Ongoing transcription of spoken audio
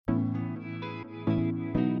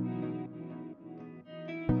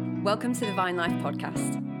Welcome to the Vine Life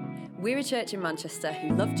podcast. We're a church in Manchester who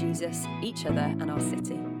love Jesus, each other, and our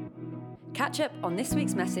city. Catch up on this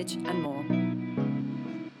week's message and more.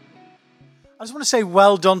 I just want to say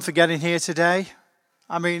well done for getting here today.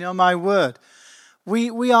 I mean, oh my word.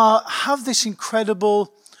 We have this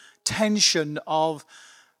incredible tension of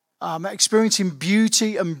experiencing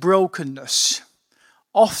beauty and brokenness,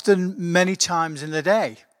 often many times in the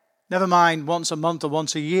day, never mind once a month or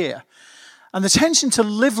once a year. And the tension to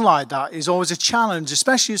live like that is always a challenge,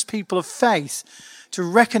 especially as people of faith, to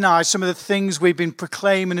recognize some of the things we've been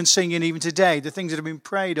proclaiming and singing even today, the things that have been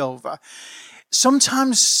prayed over.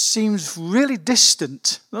 Sometimes seems really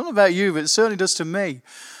distant. I don't know about you, but it certainly does to me.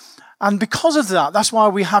 And because of that, that's why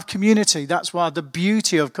we have community. That's why the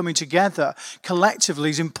beauty of coming together collectively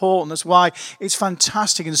is important. That's why it's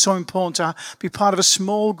fantastic and so important to be part of a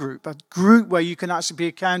small group, a group where you can actually be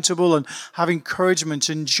accountable and have encouragement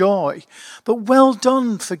and joy. But well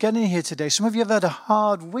done for getting here today. Some of you have had a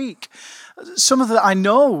hard week. Some of that I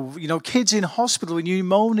know, kids in hospital with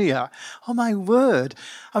pneumonia. Oh my word.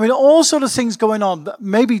 I mean, all sort of things going on,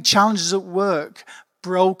 maybe challenges at work,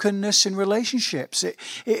 brokenness in relationships.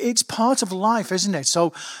 It's part of life, isn't it?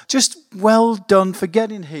 So just well done for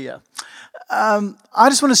getting here. I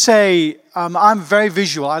just want to say I'm very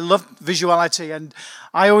visual. I love visuality, and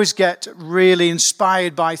I always get really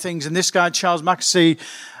inspired by things. And this guy, Charles Mackesy,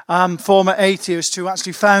 former atheist who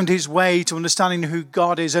actually found his way to understanding who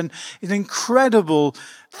God is, and the incredible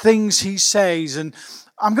things he says. And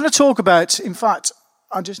I'm going to talk about, in fact,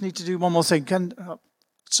 I just need to do one more thing.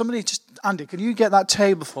 Somebody Andy, can you get that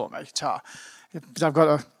table for me, Tar? Because I've got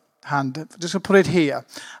a hand. I'm just going to put it here.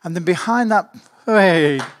 And then behind that,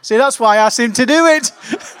 hey, see, that's why I asked him to do it.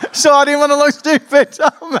 So I didn't want to look stupid.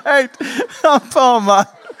 Oh, mate. Oh, poor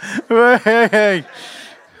man. Hey.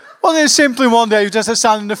 Well, then simply one day you just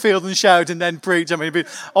stand in the field and shout and then preach.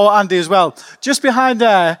 Or Andy as well. Just behind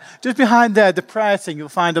there, the prayer thing, you'll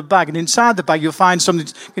find a bag. And inside the bag, you'll find something.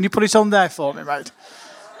 Can you put it on there for me, mate?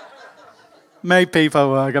 Make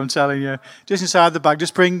people work, I'm telling you. Just inside the bag,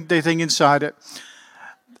 just bring the thing inside it.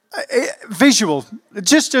 Visual,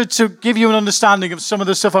 just to give you an understanding of some of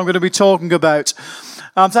the stuff I'm going to be talking about.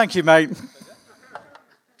 Thank you, mate.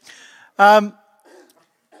 Not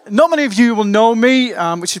many of you will know me,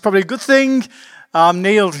 which is probably a good thing.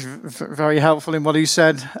 Neil, very helpful in what he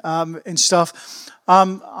said in stuff.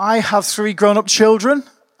 I have 3 grown-up children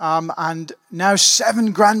and now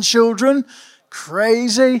 7 grandchildren.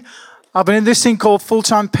 Crazy. I've been in this thing called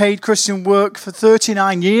full-time paid Christian work for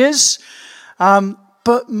 39 years.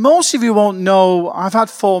 But most of you won't know I've had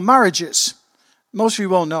 4 marriages. Most of you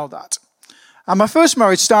won't know that. And my first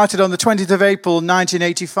marriage started on the 20th of April,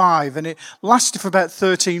 1985, and it lasted for about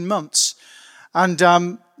 13 months. And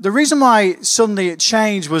the reason why suddenly it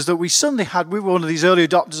changed was that we were one of these early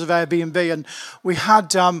adopters of Airbnb, and we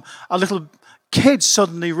had a little kid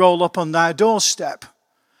suddenly roll up on their doorstep.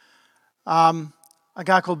 A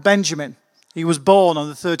guy called Benjamin. He was born on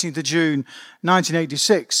the 13th of June,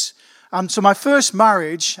 1986. So our first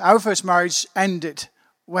marriage ended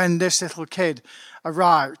when this little kid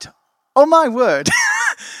arrived. Oh my word.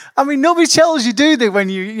 I mean, nobody tells you, do they,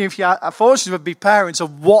 if you are fortunate to be parents,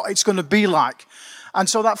 of what it's going to be like. And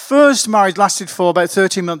so that first marriage lasted for about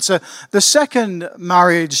 13 months. The second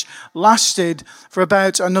marriage lasted for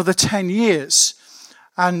about another 10 years.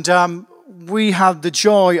 And we had the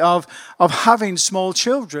joy of having small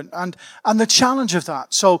children and the challenge of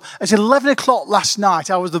that. So at 11 o'clock last night,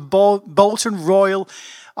 I was at the Bolton Royal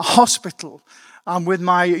Hospital with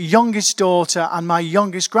my youngest daughter and my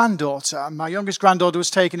youngest granddaughter. And my youngest granddaughter was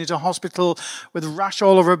taken into hospital with a rash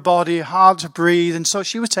all over her body, hard to breathe, and so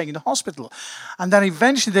she was taken to hospital. And then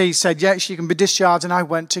eventually they said, yeah, she can be discharged, and I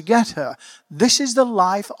went to get her. This is the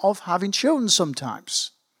life of having children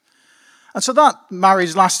sometimes. And so that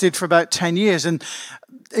marriage lasted for about 10 years. And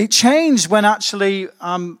it changed when actually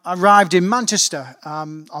I arrived in Manchester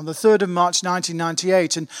on the 3rd of March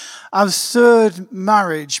 1998. And our third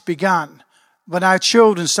marriage began when our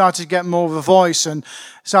children started to get more of a voice and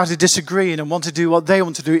started disagreeing and want to do what they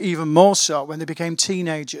want to do even more so when they became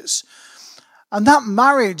teenagers. And that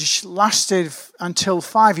marriage lasted until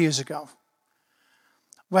 5 years ago,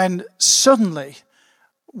 when suddenly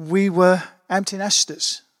we were empty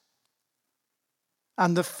nesters.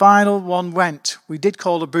 And the final one went. We did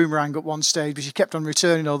call a boomerang at one stage, but she kept on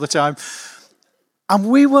returning all the time. And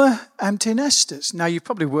we were empty nesters. Now, you've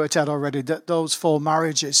probably worked out already that those 4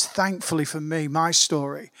 marriages, thankfully for me, my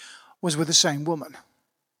story, was with the same woman.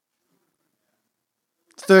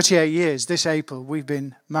 38 years, this April, we've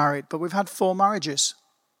been married, but we've had 4 marriages.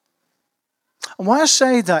 And why I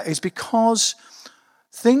say that is because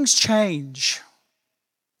things change.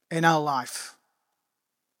 in our life.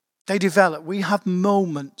 They develop. We have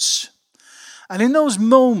moments. And in those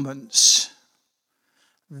moments,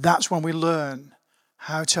 that's when we learn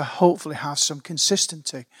how to hopefully have some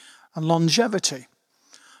consistency and longevity.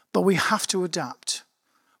 But we have to adapt.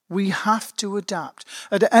 We have to adapt.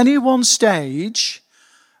 At any one stage,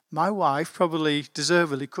 my wife probably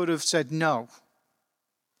deservedly could have said, no,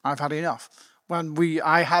 I've had enough. When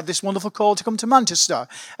I had this wonderful call to come to Manchester,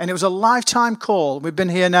 and it was a lifetime call. We've been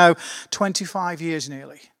here now 25 years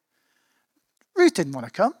nearly. Ruth didn't want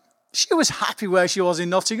to come. She was happy where she was in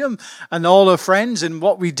Nottingham and all her friends and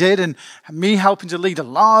what we did and me helping to lead a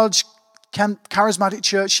large charismatic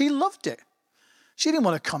church. She loved it. She didn't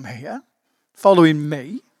want to come here following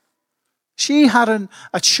me. She had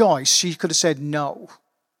a choice. She could have said, no,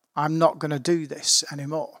 I'm not going to do this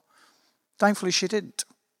anymore. Thankfully, she didn't.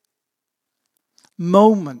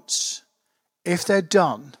 Moments, if they're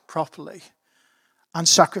done properly and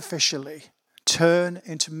sacrificially, turn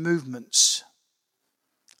into movements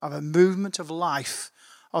of a movement of life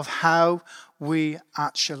of how we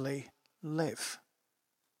actually live.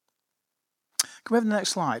 Can we have the next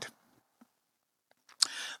slide?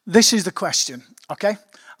 This is the question, okay?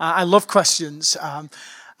 I love questions.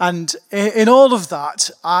 And in all of that,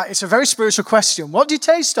 it's a very spiritual question. What do you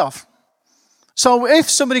taste of? So if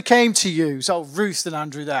somebody came to you, so Ruth and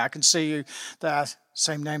Andrew there, I can see you there,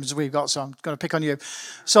 same name as we've got, so I'm going to pick on you.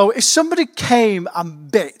 So if somebody came and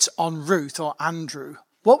bit on Ruth or Andrew,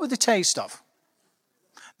 what would they taste of?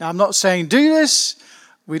 Now, I'm not saying do this.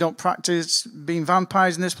 We don't practice being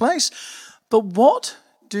vampires in this place. But what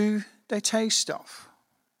do they taste of?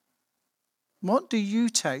 What do you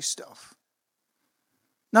taste of?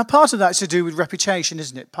 Now, part of that is to do with reputation,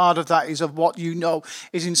 isn't it? Part of that is of what you know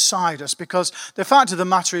is inside us. Because the fact of the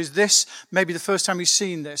matter is this, maybe the first time you've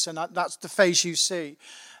seen this, and that's the face you see.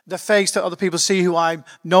 The face that other people see who I've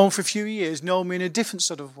known for a few years know me in a different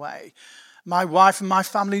sort of way. My wife and my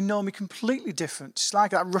family know me completely different. It's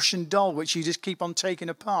like that Russian doll which you just keep on taking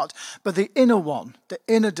apart. But the inner one, the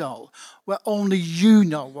inner doll, where only you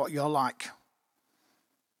know what you're like.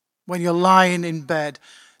 When you're lying in bed,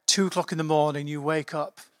 2 o'clock in the morning, you wake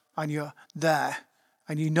up and you're there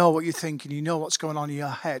and you know what you think and you know what's going on in your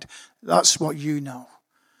head. That's what you know.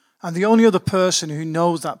 And the only other person who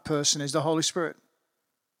knows that person is the Holy Spirit,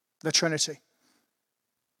 the Trinity.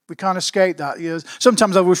 We can't escape that. You know,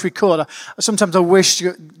 sometimes I wish we could. Sometimes I wish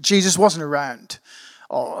Jesus wasn't around.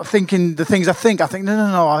 Or thinking the things I think,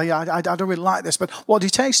 no, I don't really like this. But what do you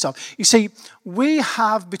taste of? You see, we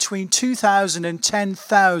have between 2,000 and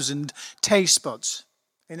 10,000 taste buds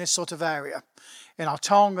in this sort of area. In our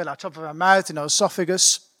tongue, in our top of our mouth, in our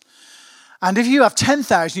esophagus. And if you have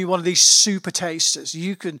 10,000, you're one of these super tasters.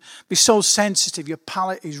 You can be so sensitive. Your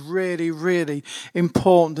palate is really, really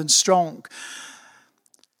important and strong.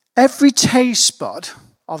 Every taste bud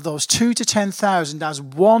of those 2 to 10,000 has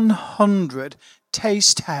 100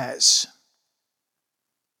 taste hairs.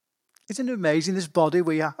 Isn't it amazing, this body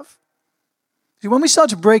we have? See, when we start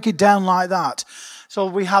to break it down like that, so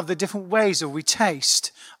we have the different ways that we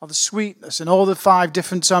taste, of the sweetness and all the 5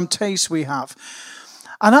 different tastes we have.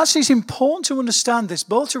 And actually it's important to understand this,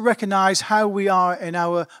 both to recognize how we are in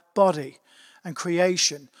our body and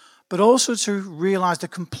creation, but also to realize the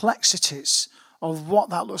complexities of what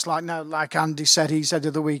that looks like. Now, like Andy said, he said the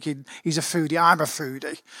other week, he's a foodie. I'm a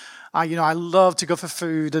foodie. I love to go for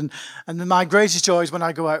food, and my greatest joy is when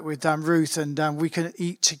I go out with Ruth and we can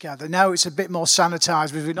eat together. Now it's a bit more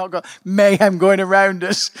sanitized because we've not got mayhem going around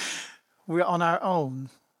us. We're on our own,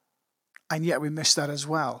 and yet we miss that as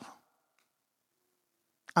well.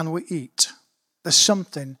 And we eat. There's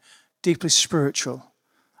something deeply spiritual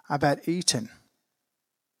about eating.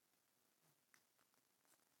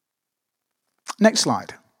 Next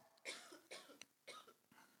slide.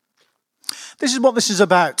 This is what this is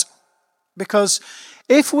about. Because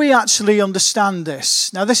if we actually understand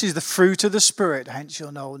this, now this is the fruit of the Spirit, hence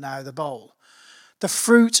you'll know now the bowl. The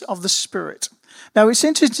fruit of the Spirit. Now it's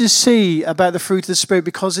interesting to see about the fruit of the Spirit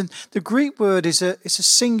because in the Greek word it's a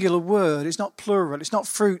singular word. It's not plural. It's not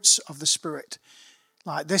fruits of the Spirit.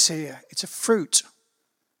 Like this here. It's a fruit.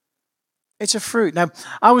 It's a fruit. Now,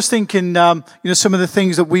 I was thinking, some of the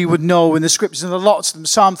things that we would know in the scriptures, and lots of them.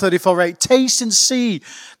 Psalm 34:8, taste and see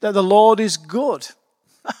that the Lord is good.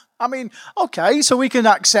 I mean, okay, so we can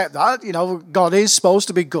accept that. God is supposed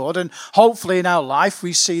to be good, and hopefully in our life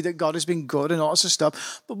we see that God has been good and all sorts of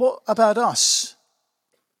stuff. But what about us?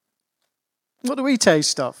 What do we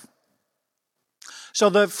taste of?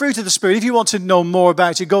 So the fruit of the Spirit, if you want to know more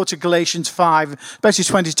about it, go to Galatians 5, especially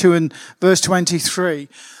 22 and verse 23.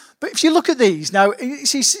 But if you look at these, now,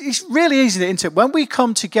 it's really easy, isn't it? When we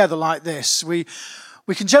come together like this, we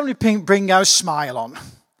we can generally bring our smile on.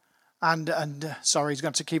 And sorry, he's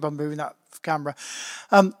going to keep on moving that camera.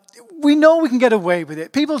 We know we can get away with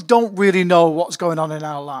it. People don't really know what's going on in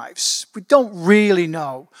our lives. We don't really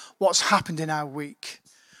know what's happened in our week.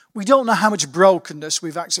 We don't know how much brokenness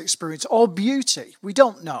we've actually experienced or beauty. We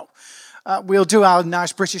don't know. We'll do our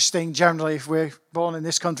nice British thing generally if we're born in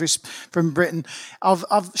this country from Britain of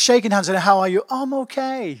shaking hands and how are you? Oh, I'm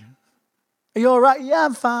okay. Are you all right? Yeah,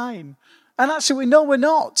 I'm fine. And actually we know we're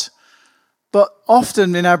not. But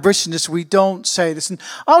often in our Britishness, we don't say this. And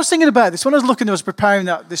I was thinking about this when I was preparing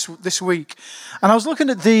that this week. And I was looking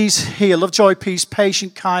at these here: love, joy, peace,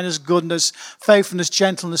 patience, kindness, goodness, faithfulness,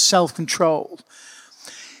 gentleness, self-control.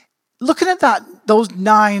 Looking at those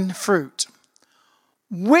 9 fruit,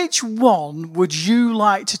 which one would you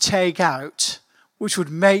like to take out which would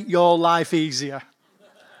make your life easier?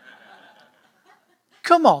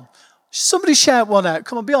 Come on. Somebody shout one out.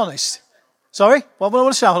 Come on, be honest. Sorry? What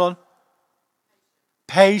want to shout? Hold on.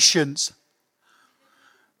 Patience.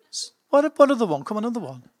 What other one? Come on, another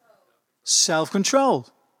one. Self-control.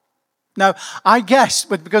 Now, I guess,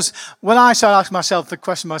 because when I started asking myself the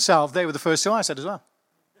question myself, they were the first 2 I said as well.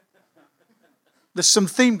 There's some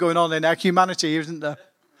theme going on in our humanity, isn't there?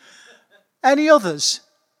 Any others?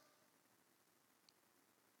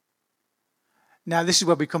 Now, this is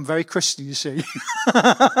where we become very Christian, you see.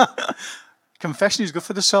 Confession is good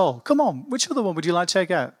for the soul. Come on, which other one would you like to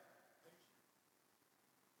take out?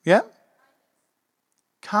 Yeah?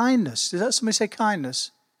 Kindness. Did that somebody say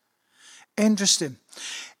kindness? Interesting.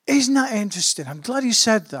 Isn't that interesting? I'm glad you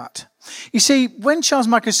said that. You see, when Charles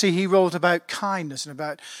Mackesy, he wrote about kindness and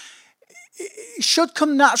about, it should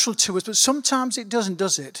come natural to us, but sometimes it doesn't,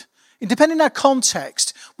 does it? And depending on our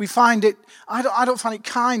context, we find it, I don't find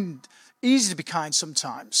it easy to be kind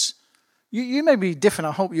sometimes. You may be different,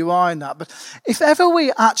 I hope you are in that, but if ever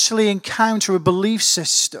we actually encounter a belief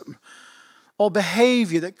system or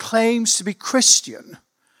behavior that claims to be Christian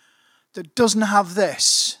that doesn't have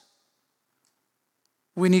this,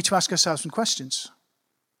 we need to ask ourselves some questions.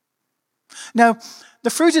 Now, the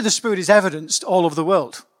fruit of the Spirit is evidenced all over the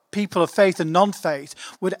world. People of faith and non-faith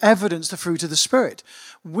would evidence the fruit of the Spirit.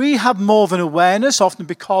 We have more of an awareness, often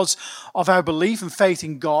because of our belief and faith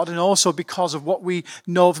in God, and also because of what we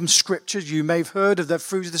know from Scriptures. You may have heard of the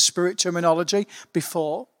fruit of the Spirit terminology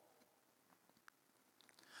before.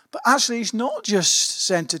 But actually, it's not just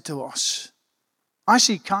centered to us. I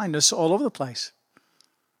see kindness all over the place.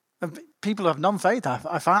 And people who have non-faith,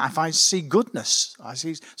 I see goodness. I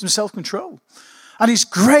see some self-control. And it's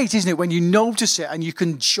great, isn't it, when you notice it and you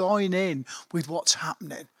can join in with what's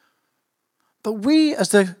happening. But we, as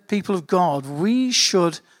the people of God, we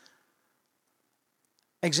should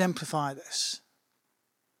exemplify this.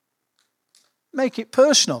 Make it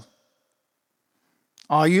personal.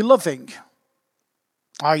 Are you loving?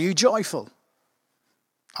 Are you joyful?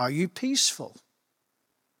 Are you peaceful?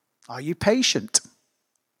 Are you patient?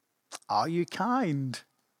 Are you kind?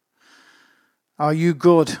 Are you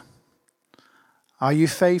good? Are you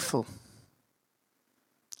faithful?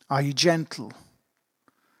 Are you gentle?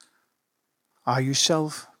 Are you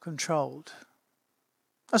self-controlled?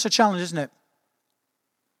 That's a challenge, isn't it?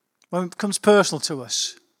 When it becomes personal to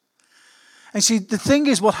us. And see, the thing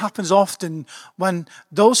is, what happens often when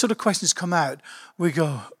those sort of questions come out, we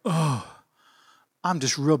go, oh, I'm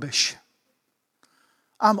just rubbish.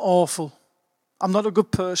 I'm awful. I'm not a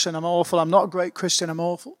good person. I'm awful. I'm not a great Christian. I'm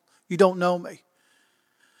awful. You don't know me.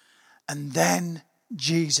 And then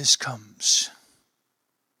Jesus comes.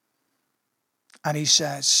 And he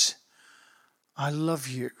says, I love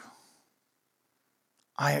you.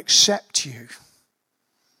 I accept you.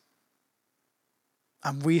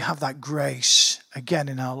 And we have that grace again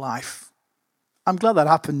in our life. I'm glad that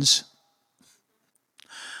happens.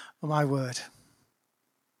 Oh, my word.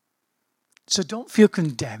 So don't feel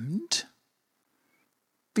condemned.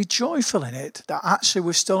 Be joyful in it that actually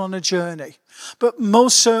we're still on a journey. But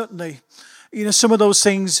most certainly, some of those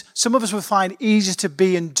things, some of us will find easier to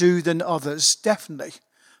be and do than others, definitely.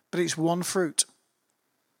 But it's one fruit.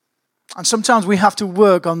 And sometimes we have to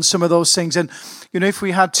work on some of those things. And, if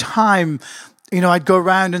we had time, I'd go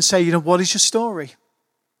around and say, what is your story?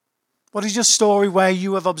 What is your story where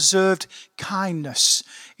you have observed kindness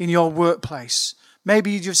in your workplace?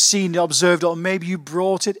 Maybe you've just seen it, observed it, or maybe you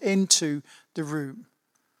brought it into the room.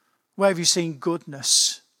 Where have you seen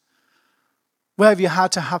goodness? Where have you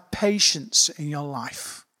had to have patience in your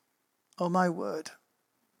life? Oh, my word.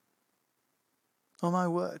 Oh, my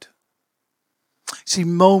word. See,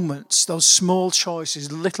 moments, those small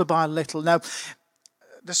choices, little by little. Now,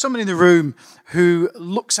 there's someone in the room who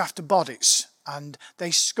looks after bodies. and they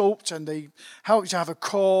sculpt and they help you to have a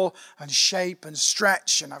core and shape and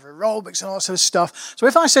stretch and have aerobics and all that sort of stuff. So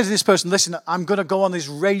if I say to this person, listen, I'm going to go on this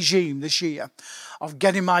regime this year of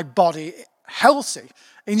getting my body healthy,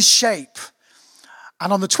 in shape,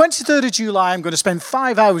 and on the 23rd of July, I'm going to spend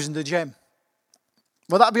 5 hours in the gym.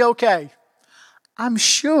 Will that be okay? I'm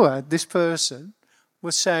sure this person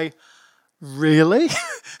would say, really?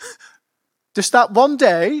 Just that one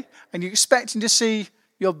day, and you're expecting to see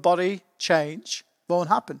your body change, won't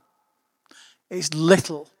happen. It's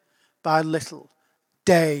little by little,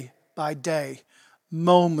 day by day,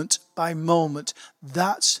 moment by moment.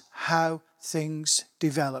 That's how things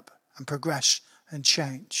develop and progress and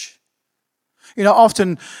change.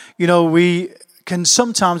 Often, we can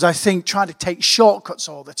sometimes, I think, try to take shortcuts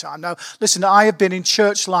all the time. Now, listen, I have been in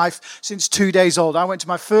church life since 2 days old. I went to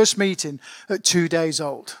my first meeting at 2 days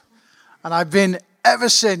old. And I've been ever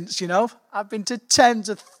since, I've been to tens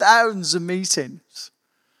of thousands of meetings.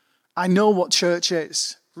 I know what church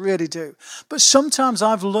is, really do. But sometimes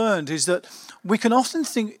I've learned is that we can often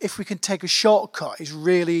think if we can take a shortcut, it's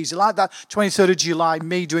really easy. Like that 23rd of July,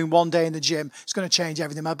 me doing 1 day in the gym, it's going to change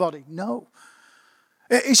everything in my body. No.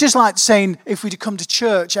 It's just like saying if we come to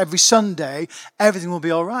church every Sunday, everything will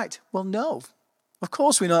be all right. Well, no. Of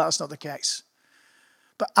course we know that's not the case.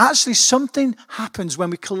 But actually something happens when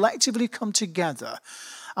we collectively come together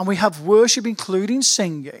and we have worship, including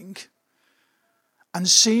singing, and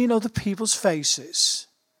seeing other people's faces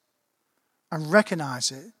and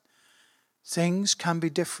recognize it. Things can be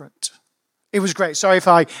different. It was great. Sorry if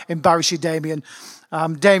I embarrass you, Damien.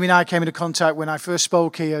 Damien and I came into contact when I first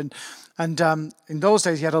spoke here, and in those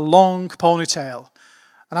days he had a long ponytail.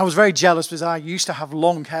 And I was very jealous because I used to have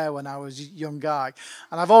long hair when I was a young guy.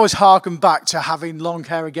 And I've always harkened back to having long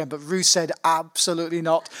hair again. But Ruth said, absolutely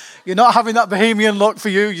not. You're not having that bohemian look for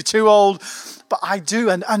you. You're too old. But I do.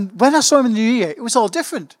 And when I saw him in the new year, it was all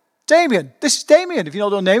different. Damien. This is Damien. If you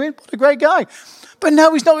don't know Damien, what a great guy. But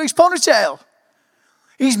now he's not got his ponytail.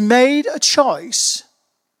 He's made a choice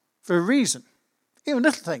for a reason. Even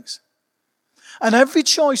little things. And every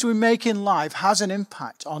choice we make in life has an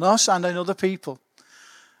impact on us and on other people.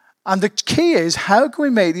 And the key is, how can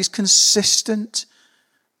we make these consistent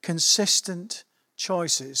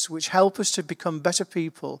choices which help us to become better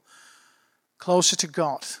people, closer to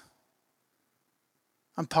God,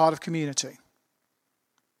 and part of community?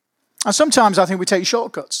 And sometimes I think we take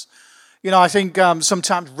shortcuts. I think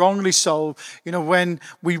sometimes wrongly so, when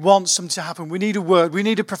we want something to happen, we need a word, we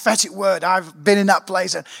need a prophetic word. I've been in that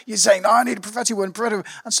place and you're saying, I need a prophetic word. And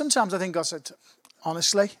sometimes I think God said,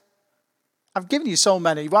 honestly, I've given you so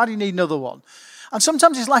many. Why do you need another one? And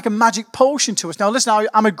sometimes it's like a magic potion to us. Now, listen,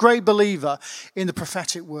 I'm a great believer in the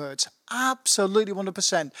prophetic words. Absolutely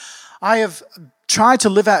 100%. I have tried to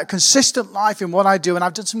live out a consistent life in what I do, and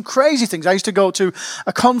I've done some crazy things. I used to go to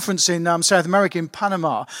a conference in South America, in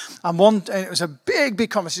Panama, and it was a big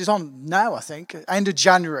conference. It's on now, I think, end of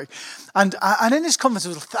January. And in this conference,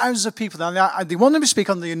 there were thousands of people, and they wanted me to speak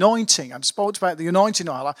on the anointing. I spoke about the anointing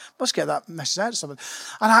oil. I must get that message out to someone.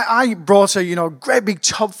 And I brought a great big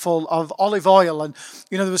tub full of olive oil, and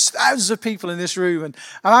there was thousands of people in this room, and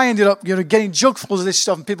I ended up getting jugfuls of this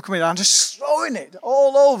stuff, and people coming in, and I'm just throwing it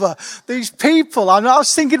all over these people. I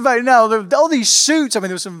was thinking about it now. All these suits. There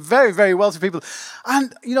were some very, very wealthy people.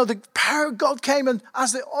 And, the power of God came, and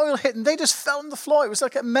as the oil hit, and they just fell on the floor. It was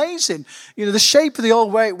like amazing. The shape of the oil,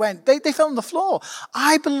 where it went. They fell on the floor.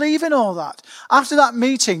 I believe in all that. After that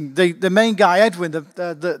meeting, the main guy, Edwin,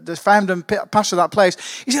 the founder and pastor of that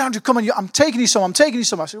place, he said, Andrew, come on, I'm taking you somewhere.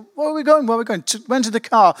 I said, where are we going? Went to the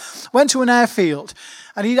car, went to an airfield.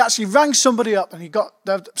 And he actually rang somebody up, and he got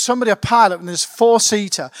a pilot, and there's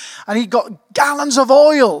 4-seater, and he got gallons of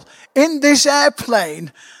oil in this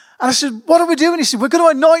airplane. And I said, what are we doing? He said, we're going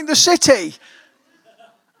to anoint the city.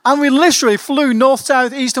 And we literally flew north,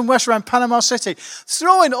 south, east, and west around Panama City,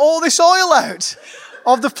 throwing all this oil out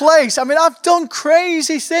of the place. I mean, I've done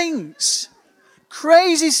crazy things.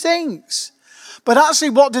 But actually,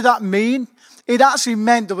 what did that mean? It actually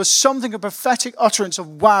meant there was something, a prophetic utterance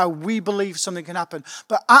of, wow, we believe something can happen.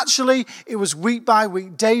 But actually, it was week by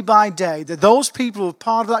week, day by day, that those people who were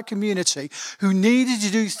part of that community who needed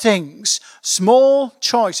to do things, small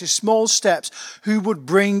choices, small steps, who would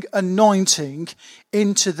bring anointing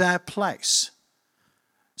into their place.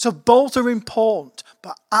 So both are important,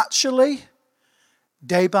 but actually,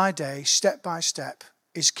 day by day, step by step,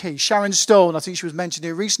 is key. Sharon Stone, I think she was mentioned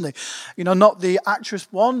here recently. Not the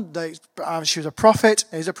actress one. She was a prophet.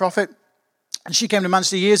 Is a prophet. And she came to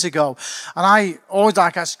Manchester years ago. And I always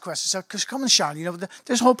like asking questions. So, come on, Sharon,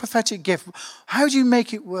 this whole prophetic gift, how do you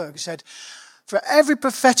make it work? She said, For every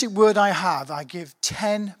prophetic word I have, I give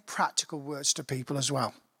 10 practical words to people as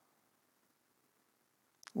well.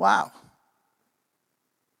 Wow.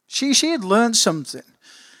 She had learned something.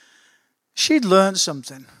 She'd learned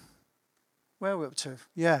something. Where are we up to?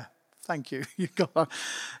 Yeah, thank you. You got on.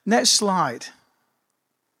 Next slide.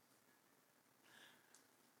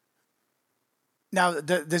 Now,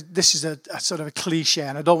 this is a sort of a cliche,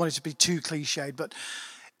 and I don't want it to be too cliched, but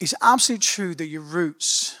it's absolutely true that your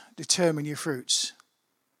roots determine your fruits.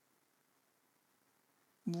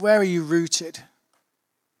 Where are you rooted?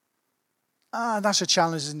 That's a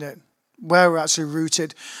challenge, isn't it? Where we're actually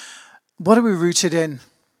rooted. What are we rooted in?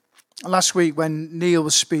 Last week when Neil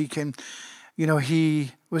was speaking,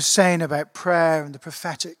 he was saying about prayer and the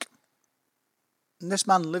prophetic. And this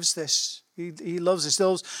man lives this. He loves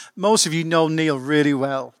this. Most of you know Neil really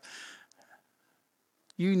well.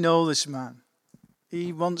 You know this man.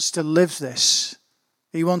 He wants to live this.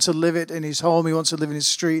 He wants to live it in his home. He wants to live in his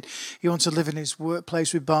street. He wants to live in his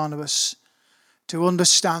workplace with Barnabas. To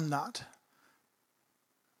understand that.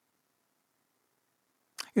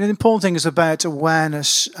 The important thing is about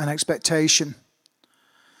awareness and expectation.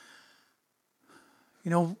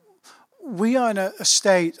 We are in a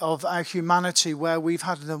state of our humanity where we've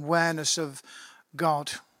had an awareness of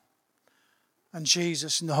God and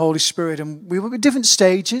Jesus and the Holy Spirit. And we will be different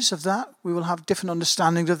stages of that. We will have different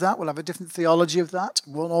understandings of that. We'll have a different theology of that. It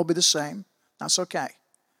won't all be the same. That's okay.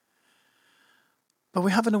 But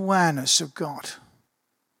we have an awareness of God.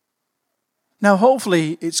 Now,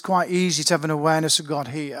 hopefully, it's quite easy to have an awareness of God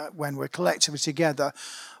here when we're collectively together,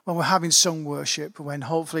 when we're having sung worship, when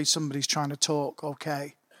hopefully somebody's trying to talk,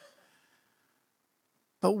 okay.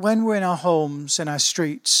 But when we're in our homes, in our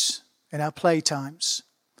streets, in our playtimes,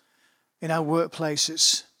 in our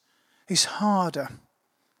workplaces, it's harder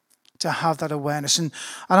to have that awareness. And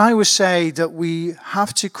I would say that we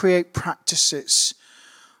have to create practices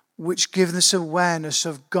which give this awareness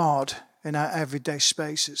of God in our everyday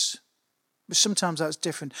spaces. But sometimes that's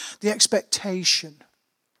different. The expectation.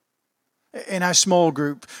 In our small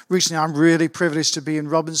group, recently I'm really privileged to be in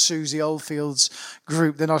Rob and Susie Oldfield's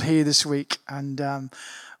group. They're not here this week. And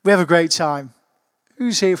we have a great time.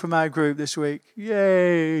 Who's here from our group this week?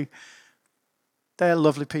 Yay! They're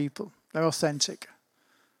lovely people. They're authentic.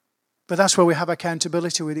 But that's where we have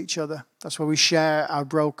accountability with each other. That's where we share our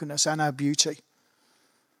brokenness and our beauty.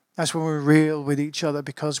 That's when we're real with each other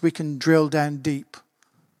because we can drill down deep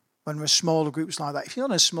when we're smaller groups like that. If you're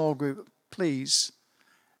in a small group, please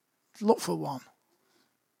look for one.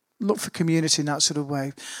 Look for community in that sort of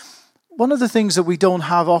way. One of the things that we don't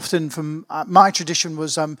have often from my tradition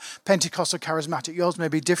was Pentecostal charismatic. Yours may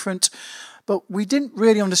be different. But we didn't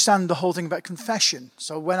really understand the whole thing about confession.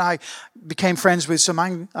 So when I became friends with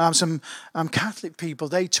some Catholic people,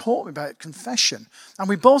 they taught me about confession. And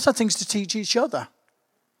we both had things to teach each other.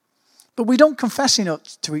 But we don't confess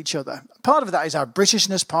enough to each other. Part of that is our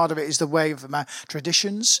Britishness. Part of it is the way of our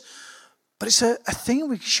traditions. But it's a thing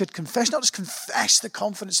we should confess. Not just confess the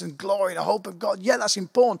confidence and glory and the hope of God. Yeah, that's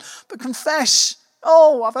important. But confess,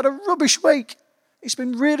 I've had a rubbish week. It's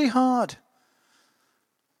been really hard.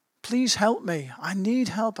 Please help me. I need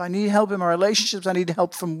help. I need help in my relationships. I need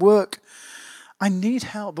help from work. I need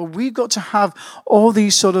help. But we've got to have all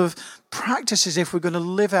these sort of practices if we're going to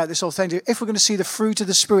live out this authentic, if we're going to see the fruit of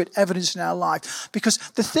the Spirit evidence in our life. Because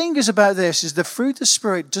the thing is about this is the fruit of the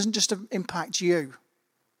Spirit doesn't just impact you.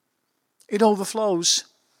 It overflows.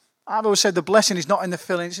 I've always said the blessing is not in the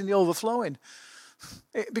filling, it's in the overflowing.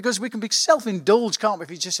 Because we can be self-indulged, can't we,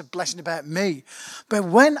 if it's just a blessing about me. But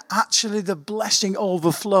when actually the blessing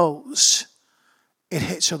overflows, it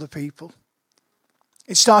hits other people.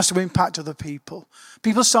 It starts to impact other people.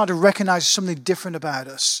 People start to recognize something different about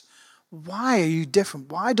us. Why are you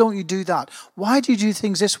different? Why don't you do that? Why do you do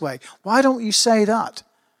things this way? Why don't you say that?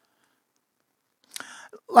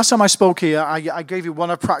 Last time I spoke here, I gave you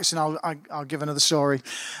one of practice, and I'll give another story.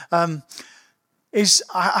 I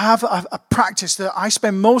have a practice that I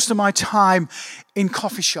spend most of my time in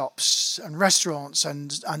coffee shops and restaurants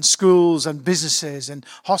and schools and businesses and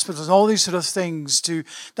hospitals, all these sort of things.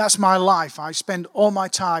 That's my life. I spend all my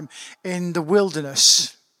time in the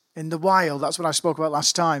wilderness, in the wild. That's what I spoke about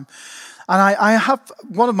last time. And I have,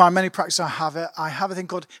 one of my many practices I have a thing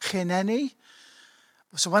called Hineni.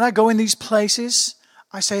 So when I go in these places,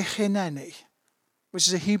 I say Hineni, which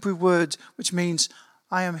is a Hebrew word which means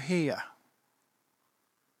I am here.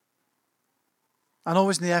 And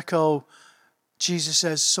always in the echo, Jesus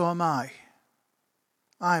says, so am I.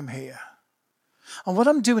 I'm here. And what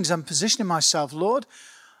I'm doing is I'm positioning myself, Lord,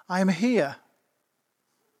 I am here.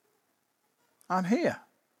 I'm here.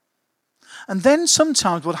 And then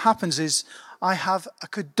sometimes what happens is I have a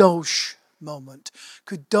kadosh moment.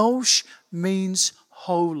 Kadosh means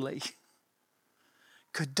holy.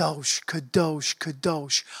 Kadosh, kadosh,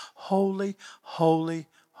 kadosh. Holy, holy,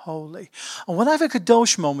 holy. And when I have a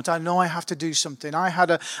kadosh moment, I know I have to do something. I had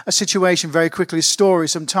a situation, very quickly, a story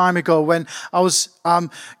some time ago when I was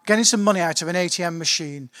getting some money out of an ATM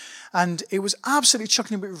machine, and it was absolutely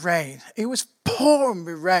chucking with rain. It was pouring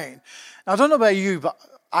with rain. Now, I don't know about you, but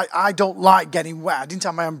I don't like getting wet. I didn't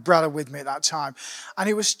have my umbrella with me at that time. And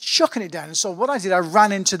it was chucking it down. And so what I did, I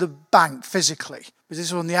ran into the bank physically, because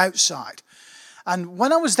this was on the outside. And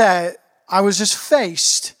when I was there, I was just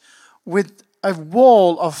faced with a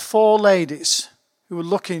wall of 4 ladies who were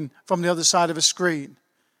looking from the other side of a screen.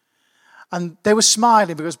 And they were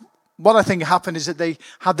smiling because what I think happened is that they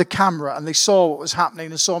had the camera and they saw what was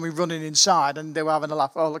happening and saw me running inside, and they were having a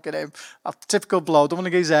laugh. Oh, look at him. A typical blow. Don't want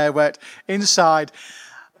to get his hair wet. Inside.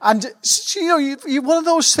 And, you one of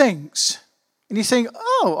those things. And you think,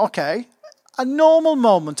 oh, okay. A normal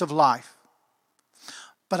moment of life.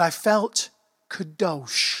 But I felt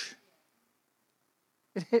kadosh.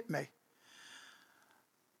 It hit me.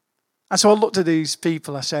 And so I looked at these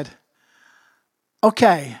people. I said,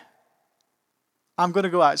 okay, I'm going to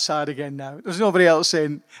go outside again now. There's nobody else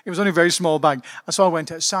in. It was only a very small bank. And so I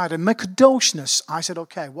went outside. And my kadoshness, I said,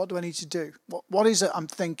 okay, what do I need to do? What is it I'm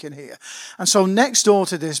thinking here? And so next door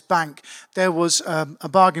to this bank, there was a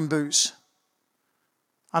bargain boots.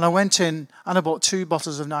 And I went in and I bought 2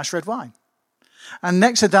 bottles of nice red wine. And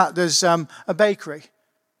next to that, there's a bakery.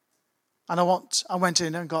 And I went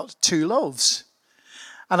in and got 2 loaves.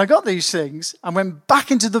 And I got these things and went back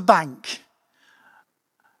into the bank.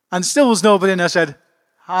 And still was nobody, and I said,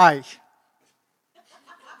 hi.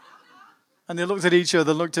 And they looked at each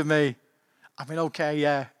other, looked at me. I mean, okay,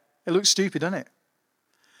 yeah. It looks stupid, doesn't it?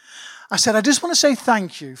 I said, I just want to say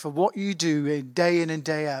thank you for what you do day in and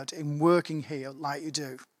day out in working here like you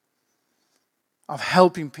do. Of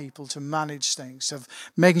helping people to manage things, of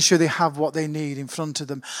making sure they have what they need in front of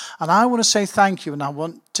them. And I want to say thank you, and I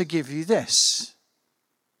want to give you this.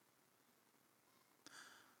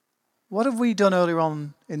 What have we done earlier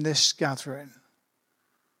on in this gathering?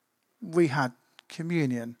 We had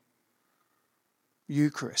communion,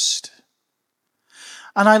 Eucharist.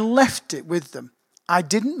 And I left it with them. I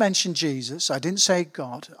didn't mention Jesus. I didn't say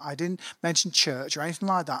God. I didn't mention church or anything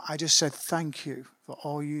like that. I just said thank you for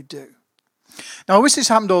all you do. Now, I wish this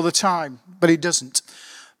happened all the time, but it doesn't.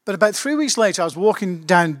 But about 3 weeks later, I was walking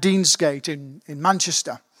down Deansgate in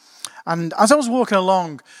Manchester. And as I was walking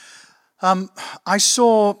along, I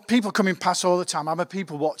saw people coming past all the time. I'm a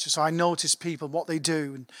people watcher, so I notice people, what they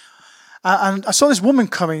do. And I saw this woman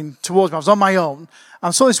coming towards me. I was on my own. And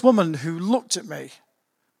I saw this woman who looked at me.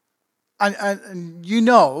 And you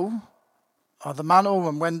know, or the man or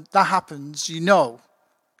woman, when that happens, you know,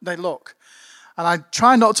 they look. And I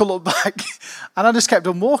try not to look back. And I just kept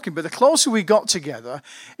on walking. But the closer we got together,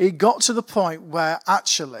 it got to the point where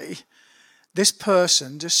actually this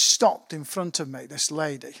person just stopped in front of me, this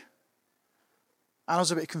lady. And I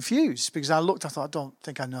was a bit confused because I looked, I thought, I don't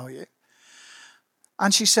think I know you.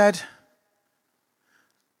 And she said,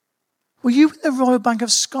 were you in the Royal Bank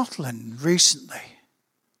of Scotland recently?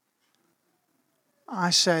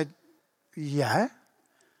 I said, yeah.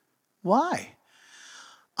 Why?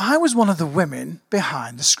 I was one of the women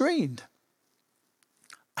behind the screen.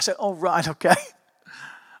 I said, oh, right, okay.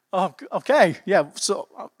 Oh, okay, yeah,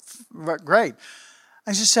 so great.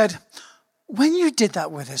 And she said, when you did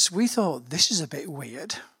that with us, we thought, this is a bit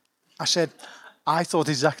weird. I said, I thought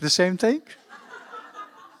exactly the same thing.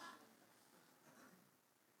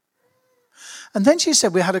 And then she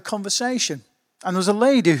said we had a conversation. And there was a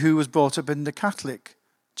lady who was brought up in the Catholic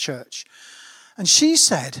church. And she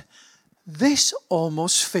said, this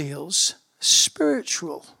almost feels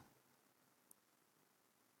spiritual.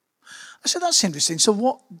 I said, that's interesting. So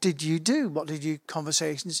what did you do? What did your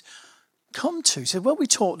conversations come to? He said, well, we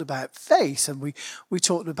talked about faith, and we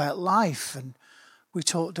talked about life, and we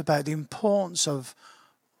talked about the importance of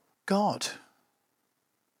God.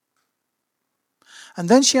 And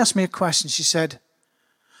then she asked me a question. She said,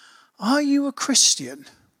 are you a Christian?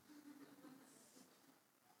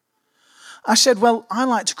 I said, well, I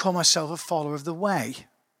like to call myself a follower of the way.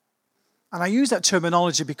 And I use that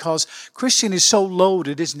terminology because Christian is so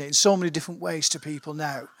loaded, isn't it, in so many different ways to people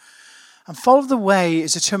now. And follow of the way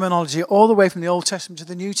is a terminology all the way from the Old Testament to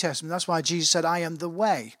the New Testament. That's why Jesus said, I am the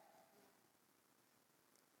way.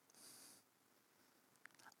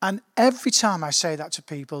 And every time I say that to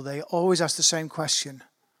people, they always ask the same question.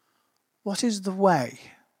 What is the way?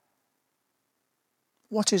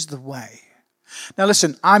 What is the way? Now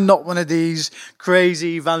listen, I'm not one of these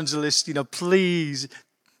crazy evangelists, please.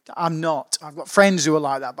 I'm not. I've got friends who are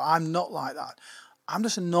like that, but I'm not like that. I'm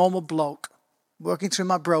just a normal bloke working through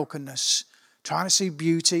my brokenness, trying to see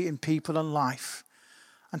beauty in people and life,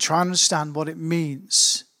 and trying to understand what it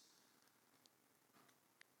means.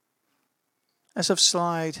 Let's have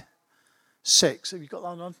slide 6. Have you got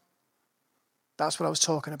that on? That's what I was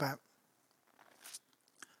talking about.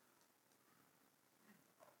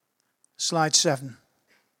 Slide 7,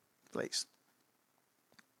 please.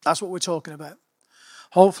 That's what we're talking about.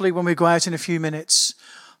 Hopefully, when we go out in a few minutes,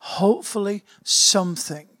 hopefully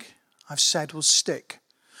something I've said will stick.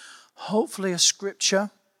 Hopefully a scripture,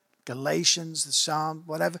 Galatians, the Psalm,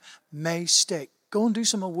 whatever, may stick. Go and do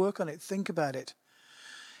some more work on it. Think about it.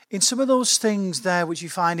 In some of those things there which you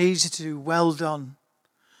find easy to do, well done.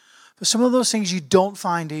 But some of those things you don't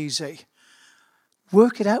find easy,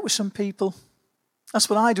 work it out with some people. That's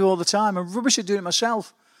what I do all the time. I'm rubbish at doing it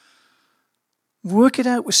myself. Work it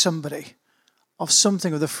out with somebody of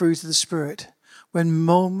something of the fruit of the Spirit. When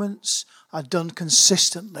moments are done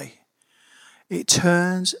consistently, it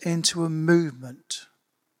turns into a movement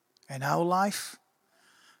in our life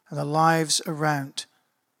and the lives around.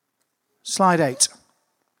 Slide 8.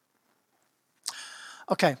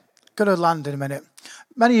 Okay, got to land in a minute.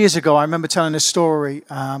 Many years ago, I remember telling a story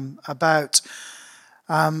about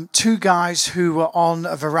two guys who were on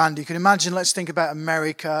a veranda. You can imagine, let's think about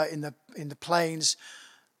America in the plains.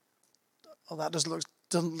 Oh, that doesn't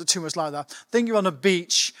look too much like that. Think you're on a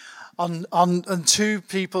beach and two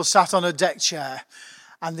people sat on a deck chair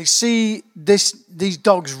and they see these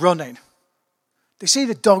dogs running. They see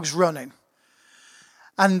the dogs running.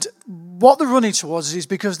 And what they're running towards is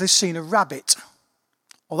because they've seen a rabbit.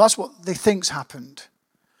 Well, that's what they think's happened.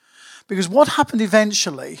 Because what happened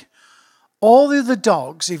eventually, all the other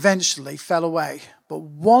dogs eventually fell away, but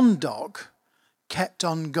one dog kept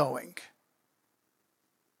on going.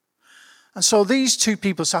 And so these two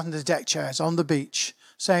people sat in the deck chairs on the beach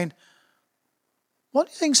saying, what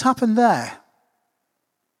do you think's happened there?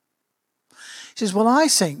 He says, well, I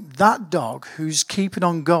think that dog who's keeping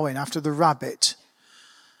on going after the rabbit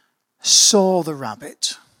saw the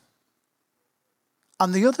rabbit.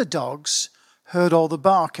 And the other dogs heard all the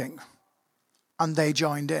barking and they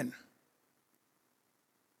joined in.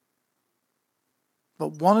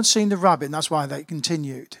 But one had seen the rabbit and that's why they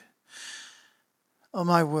continued. Oh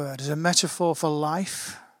my word, as a metaphor for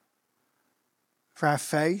life, for our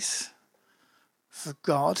faith, for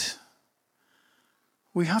God,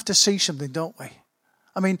 we have to see something, don't we?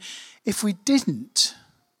 I mean, if we didn't,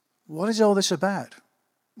 what is all this about?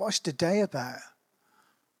 What's today about?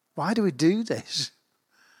 Why do we do this?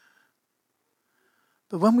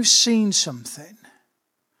 But when we've seen something,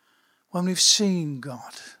 when we've seen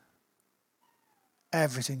God,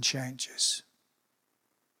 everything changes.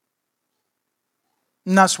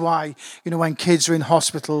 And that's why, when kids are in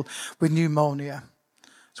hospital with pneumonia,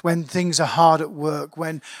 it's when things are hard at work,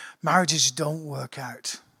 when marriages don't work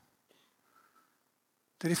out,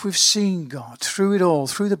 that if we've seen God through it all,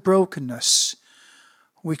 through the brokenness,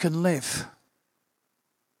 we can live.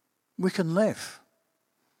 We can live.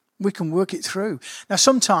 We can work it through. Now,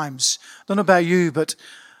 sometimes, I don't know about you, but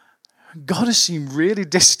God has seemed really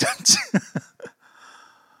distant.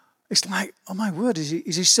 It's like, oh my word, is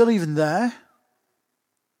he still even there?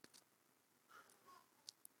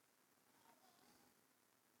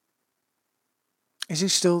 Is he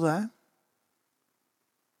still there?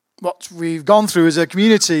 What we've gone through as a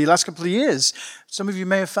community the last couple of years, some of you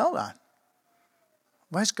may have felt that.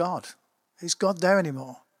 Where's God? Is God there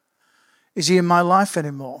anymore? Is he in my life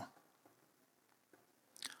anymore?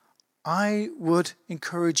 I would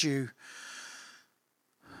encourage you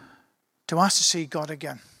to ask to see God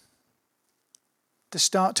again, to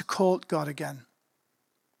start to court God again,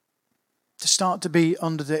 to start to be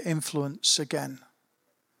under the influence again.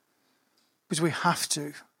 Because we have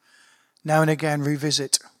to, now and again,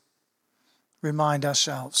 revisit, remind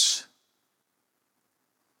ourselves.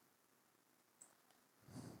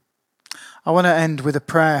 I want to end with a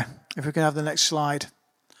prayer. If we can have the next slide.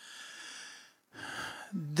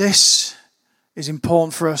 This is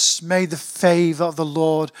important for us. May the favor of the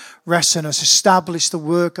Lord rest on us. Establish the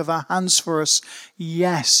work of our hands for us.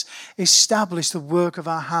 Yes, establish the work of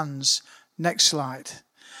our hands. Next slide.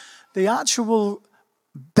 The actual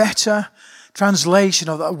better translation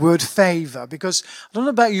of that word favor, because I don't know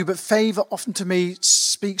about you, but favor often to me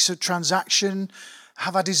speaks of transaction.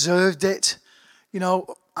 Have I deserved it?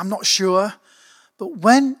 I'm not sure. But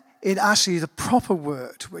when it actually the proper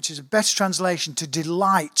word, which is a better translation to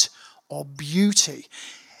delight or beauty,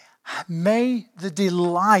 may the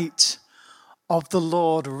delight of the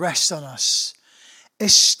Lord rest on us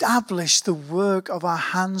Establish the work of our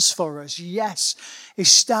hands for us. Yes,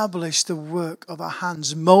 establish the work of our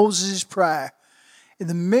hands. Moses' prayer in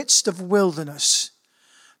the midst of wilderness,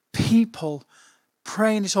 people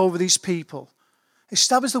praying it over these people.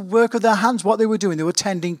 Establish the work of their hands, what they were doing. They were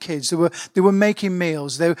tending kids. They were making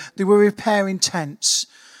meals. They were repairing tents.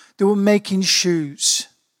 They were making shoes.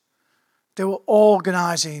 They were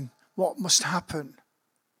organizing what must happen.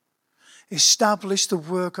 Establish the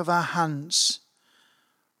work of our hands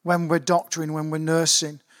when we're doctoring, when we're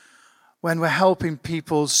nursing, when we're helping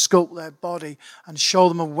people sculpt their body and show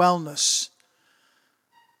them a wellness.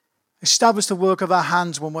 Establish the work of our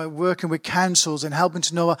hands when we're working with councils and helping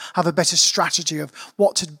to have a better strategy of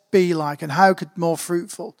what to be like and how it could be more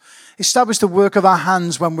fruitful. Establish the work of our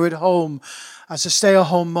hands when we're at home as a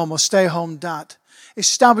stay-at-home mum or stay-at-home dad.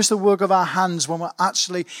 Establish the work of our hands when we're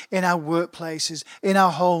actually in our workplaces, in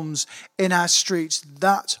our homes, in our streets.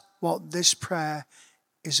 That's what this prayer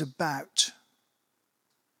is about.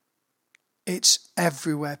 It's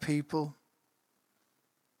everywhere, people.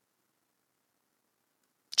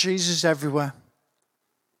 Jesus is everywhere.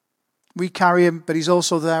 We carry him, but he's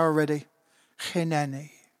also there already.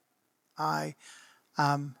 Hineni. I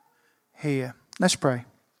am here. Let's pray.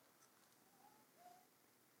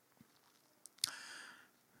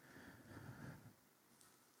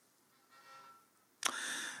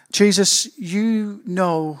 Jesus, you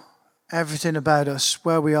know everything about us,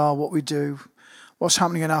 where we are, what we do, what's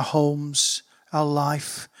happening in our homes, our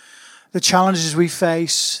life, the challenges we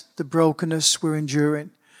face, the brokenness we're enduring,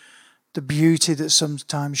 the beauty that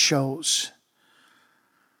sometimes shows.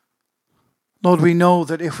 Lord, we know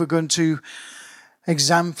that if we're going to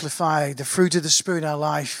exemplify the fruit of the Spirit in our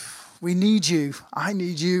life, we need you. I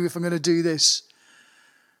need you if I'm going to do this.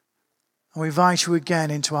 And we invite you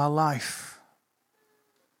again into our life.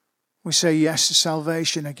 We say yes to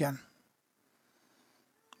salvation again.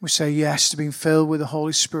 We say yes to being filled with the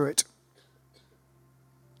Holy Spirit.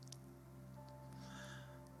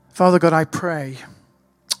 Father God, I pray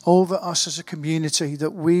over us as a community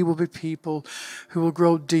that we will be people who will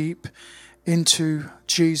grow deep into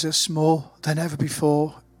Jesus more than ever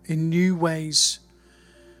before in new ways,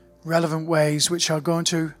 relevant ways, which are going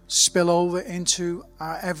to spill over into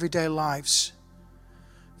our everyday lives.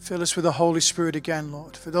 Fill us with the Holy Spirit again,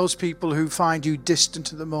 Lord. For those people who find you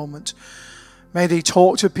distant at the moment, may they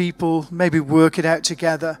talk to people, maybe work it out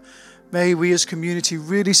together. May we as community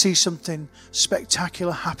really see something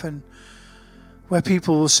spectacular happen where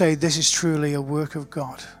people will say, this is truly a work of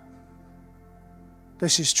God.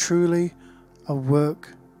 This is truly a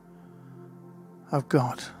work of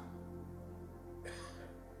God.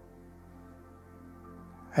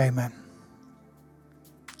 Amen.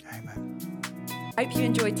 Amen. Hope you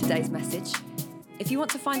enjoyed today's message. If you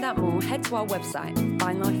want to find out more, head to our website,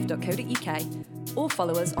 vinelife.co.uk, or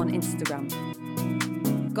follow us on Instagram.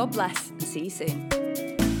 God bless and see you soon.